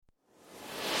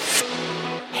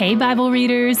Hey, Bible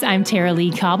readers, I'm Tara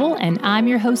Lee Cobble, and I'm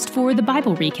your host for the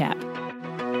Bible Recap.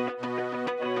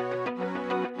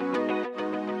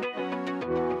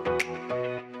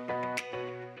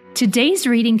 Today's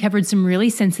reading covered some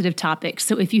really sensitive topics,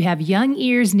 so if you have young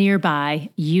ears nearby,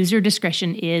 user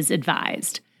discretion is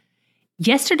advised.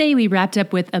 Yesterday, we wrapped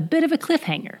up with a bit of a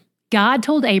cliffhanger. God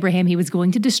told Abraham he was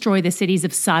going to destroy the cities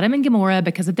of Sodom and Gomorrah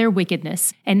because of their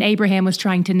wickedness, and Abraham was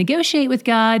trying to negotiate with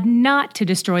God not to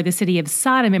destroy the city of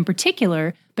Sodom in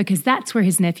particular because that's where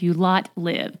his nephew Lot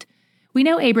lived. We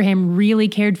know Abraham really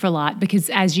cared for Lot because,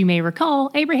 as you may recall,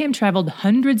 Abraham traveled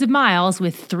hundreds of miles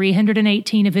with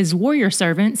 318 of his warrior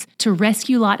servants to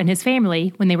rescue Lot and his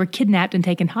family when they were kidnapped and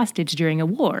taken hostage during a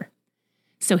war.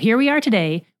 So here we are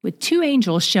today with two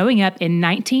angels showing up in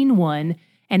 19:1.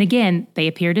 And again, they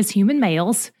appeared as human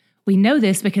males. We know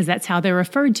this because that's how they're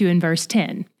referred to in verse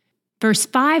 10. Verse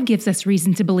 5 gives us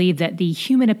reason to believe that the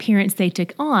human appearance they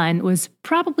took on was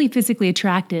probably physically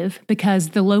attractive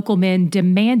because the local men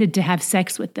demanded to have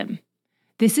sex with them.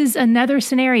 This is another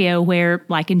scenario where,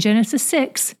 like in Genesis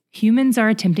 6, humans are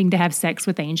attempting to have sex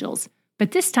with angels.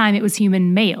 But this time it was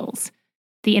human males.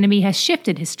 The enemy has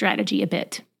shifted his strategy a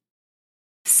bit.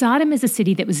 Sodom is a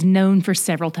city that was known for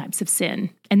several types of sin,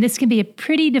 and this can be a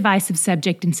pretty divisive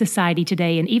subject in society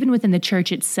today and even within the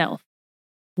church itself.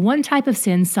 One type of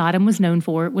sin Sodom was known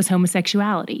for was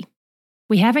homosexuality.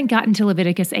 We haven't gotten to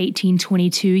Leviticus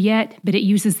 18:22 yet, but it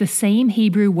uses the same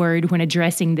Hebrew word when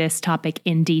addressing this topic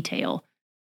in detail.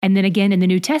 And then again in the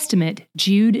New Testament,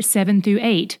 Jude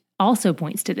 7-8 also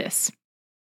points to this.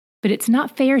 But it's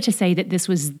not fair to say that this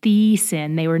was the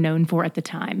sin they were known for at the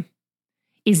time.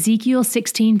 Ezekiel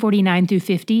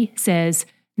 16:49-50 says,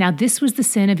 "Now this was the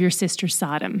sin of your sister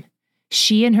Sodom.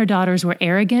 She and her daughters were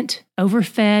arrogant,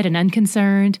 overfed, and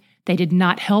unconcerned. They did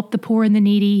not help the poor and the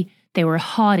needy. They were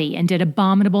haughty and did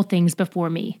abominable things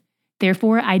before me.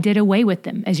 Therefore I did away with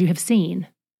them, as you have seen."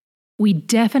 We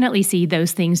definitely see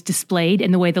those things displayed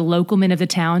in the way the local men of the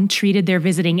town treated their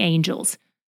visiting angels.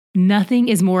 Nothing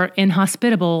is more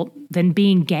inhospitable than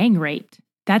being gang raped.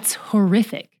 That's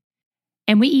horrific.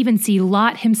 And we even see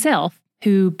Lot himself,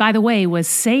 who, by the way, was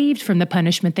saved from the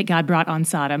punishment that God brought on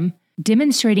Sodom,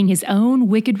 demonstrating his own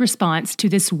wicked response to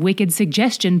this wicked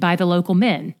suggestion by the local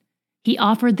men. He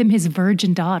offered them his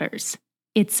virgin daughters.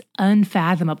 It's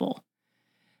unfathomable.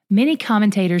 Many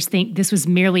commentators think this was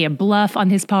merely a bluff on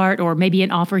his part or maybe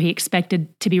an offer he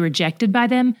expected to be rejected by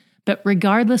them, but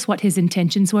regardless what his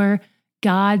intentions were,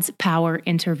 God's power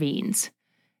intervenes.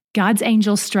 God's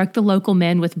angels struck the local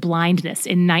men with blindness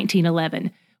in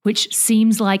 1911, which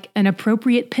seems like an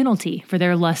appropriate penalty for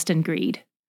their lust and greed.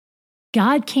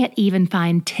 God can't even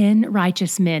find 10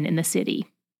 righteous men in the city.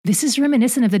 This is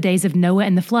reminiscent of the days of Noah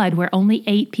and the flood, where only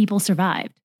 8 people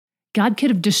survived. God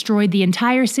could have destroyed the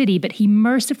entire city, but he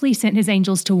mercifully sent his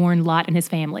angels to warn Lot and his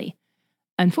family.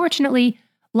 Unfortunately,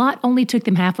 Lot only took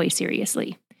them halfway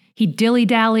seriously. He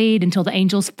dilly-dallied until the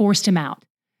angels forced him out.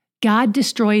 God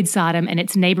destroyed Sodom and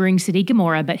its neighboring city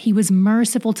Gomorrah, but he was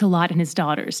merciful to Lot and his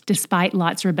daughters, despite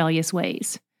Lot's rebellious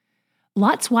ways.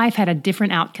 Lot's wife had a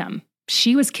different outcome.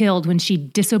 She was killed when she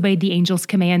disobeyed the angel's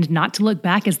command not to look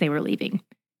back as they were leaving.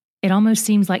 It almost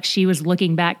seems like she was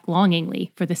looking back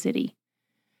longingly for the city.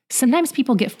 Sometimes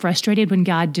people get frustrated when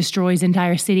God destroys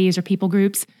entire cities or people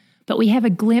groups, but we have a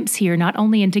glimpse here not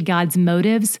only into God's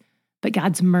motives, but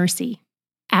God's mercy.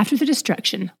 After the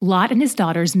destruction, Lot and his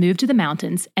daughters moved to the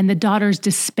mountains, and the daughters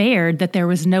despaired that there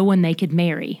was no one they could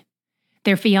marry.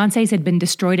 Their fiancés had been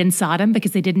destroyed in Sodom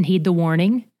because they didn't heed the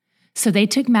warning, so they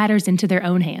took matters into their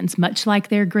own hands, much like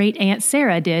their great-aunt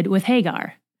Sarah did with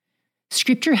Hagar.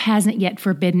 Scripture hasn't yet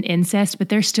forbidden incest, but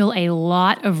there's still a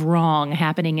lot of wrong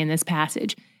happening in this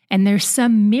passage, and there's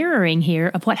some mirroring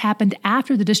here of what happened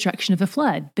after the destruction of the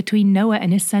flood between Noah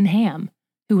and his son Ham,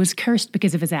 who was cursed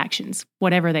because of his actions,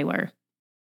 whatever they were.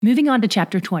 Moving on to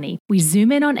chapter 20, we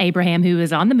zoom in on Abraham, who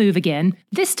is on the move again.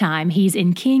 This time, he's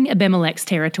in King Abimelech's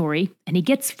territory, and he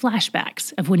gets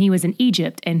flashbacks of when he was in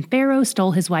Egypt and Pharaoh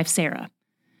stole his wife Sarah.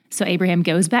 So Abraham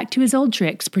goes back to his old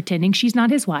tricks, pretending she's not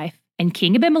his wife, and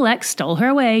King Abimelech stole her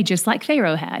away just like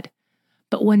Pharaoh had.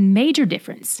 But one major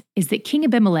difference is that King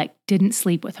Abimelech didn't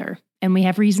sleep with her, and we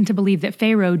have reason to believe that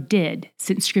Pharaoh did,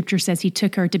 since Scripture says he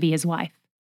took her to be his wife.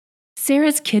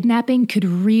 Sarah's kidnapping could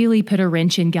really put a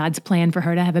wrench in God's plan for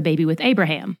her to have a baby with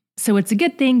Abraham, so it's a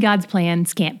good thing God's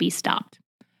plans can't be stopped.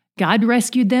 God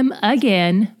rescued them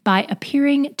again by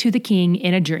appearing to the king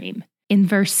in a dream. In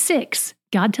verse 6,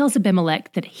 God tells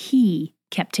Abimelech that he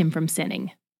kept him from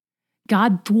sinning.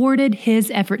 God thwarted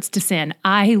his efforts to sin.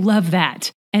 I love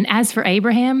that. And as for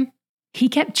Abraham, he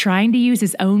kept trying to use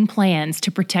his own plans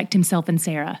to protect himself and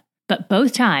Sarah. But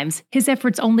both times, his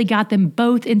efforts only got them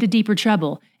both into deeper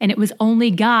trouble, and it was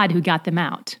only God who got them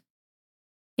out.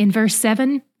 In verse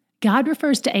 7, God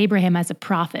refers to Abraham as a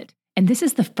prophet, and this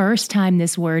is the first time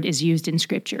this word is used in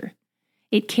Scripture.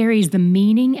 It carries the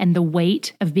meaning and the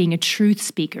weight of being a truth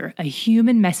speaker, a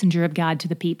human messenger of God to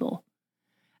the people.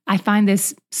 I find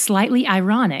this slightly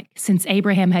ironic since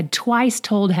Abraham had twice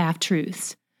told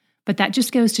half-truths, but that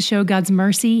just goes to show God's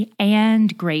mercy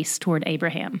and grace toward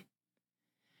Abraham.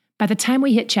 By the time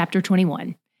we hit chapter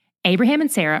 21, Abraham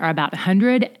and Sarah are about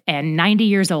 190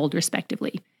 years old,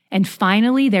 respectively, and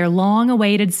finally their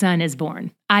long-awaited son is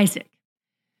born, Isaac.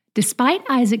 Despite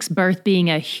Isaac's birth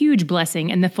being a huge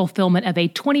blessing and the fulfillment of a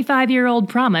 25-year-old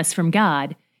promise from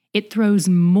God, it throws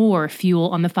more fuel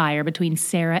on the fire between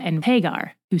Sarah and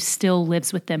Hagar, who still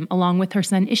lives with them, along with her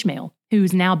son Ishmael,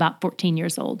 who's now about 14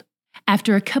 years old.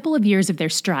 After a couple of years of their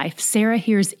strife, Sarah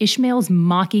hears Ishmael's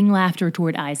mocking laughter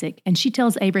toward Isaac, and she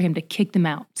tells Abraham to kick them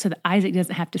out so that Isaac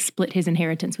doesn't have to split his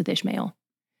inheritance with Ishmael.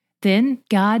 Then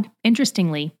God,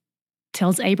 interestingly,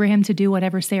 tells Abraham to do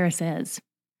whatever Sarah says.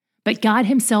 But God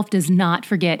himself does not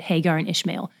forget Hagar and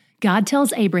Ishmael. God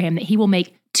tells Abraham that he will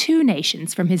make 2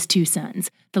 nations from his 2 sons,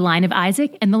 the line of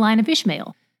Isaac and the line of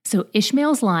Ishmael. So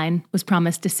Ishmael's line was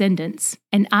promised descendants,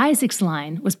 and Isaac's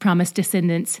line was promised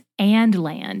descendants and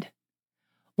land.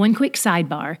 One quick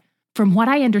sidebar. From what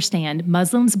I understand,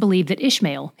 Muslims believe that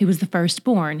Ishmael, who was the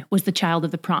firstborn, was the child of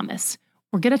the promise.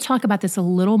 We're going to talk about this a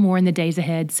little more in the days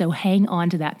ahead, so hang on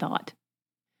to that thought.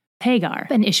 Hagar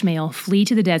and Ishmael flee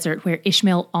to the desert where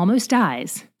Ishmael almost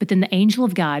dies, but then the angel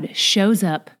of God shows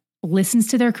up, listens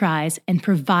to their cries, and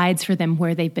provides for them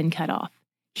where they've been cut off.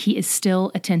 He is still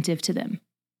attentive to them.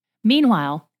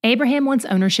 Meanwhile, Abraham wants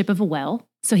ownership of a well,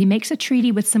 so he makes a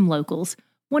treaty with some locals,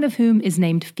 one of whom is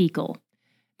named Phicol.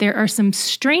 There are some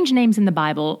strange names in the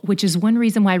Bible, which is one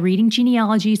reason why reading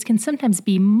genealogies can sometimes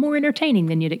be more entertaining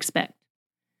than you'd expect.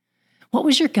 What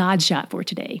was your God shot for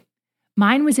today?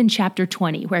 Mine was in chapter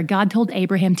 20, where God told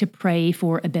Abraham to pray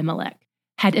for Abimelech.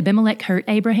 Had Abimelech hurt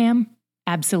Abraham?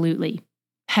 Absolutely.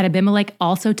 Had Abimelech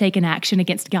also taken action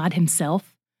against God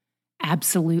himself?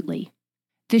 Absolutely.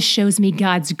 This shows me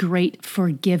God's great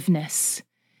forgiveness.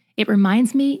 It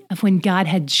reminds me of when God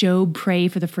had Job pray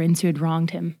for the friends who had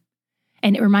wronged him.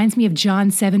 And it reminds me of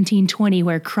John 17:20,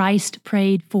 where Christ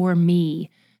prayed for me,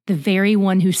 the very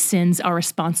one whose sins are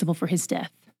responsible for his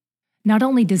death. Not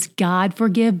only does God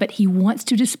forgive, but he wants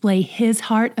to display his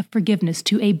heart of forgiveness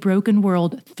to a broken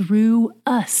world through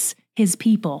us, his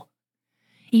people.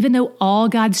 Even though all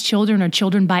God's children are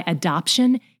children by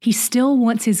adoption, he still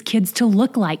wants his kids to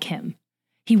look like him.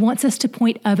 He wants us to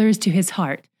point others to his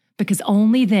heart, because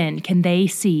only then can they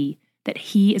see that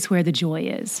he is where the joy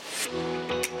is.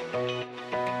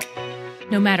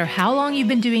 No matter how long you've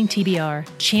been doing TBR,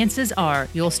 chances are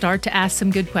you'll start to ask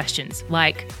some good questions,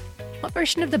 like, what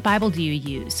version of the Bible do you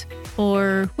use?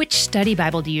 Or which study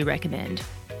Bible do you recommend?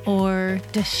 Or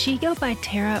does she go by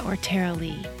Tara or Tara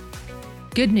Lee?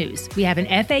 Good news, we have an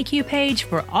FAQ page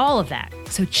for all of that,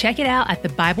 so check it out at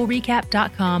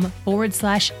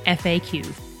thebiblerecap.com/FAQ.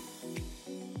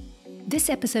 This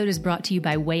episode is brought to you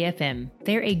by WayFM.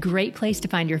 They're a great place to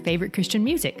find your favorite Christian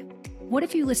music. What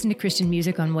if you listen to Christian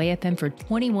music on WayFM for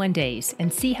 21 days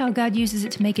and see how God uses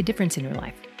it to make a difference in your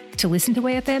life? To listen to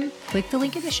WayFM, click the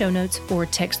link in the show notes or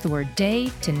text the word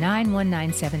DAY to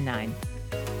 91979.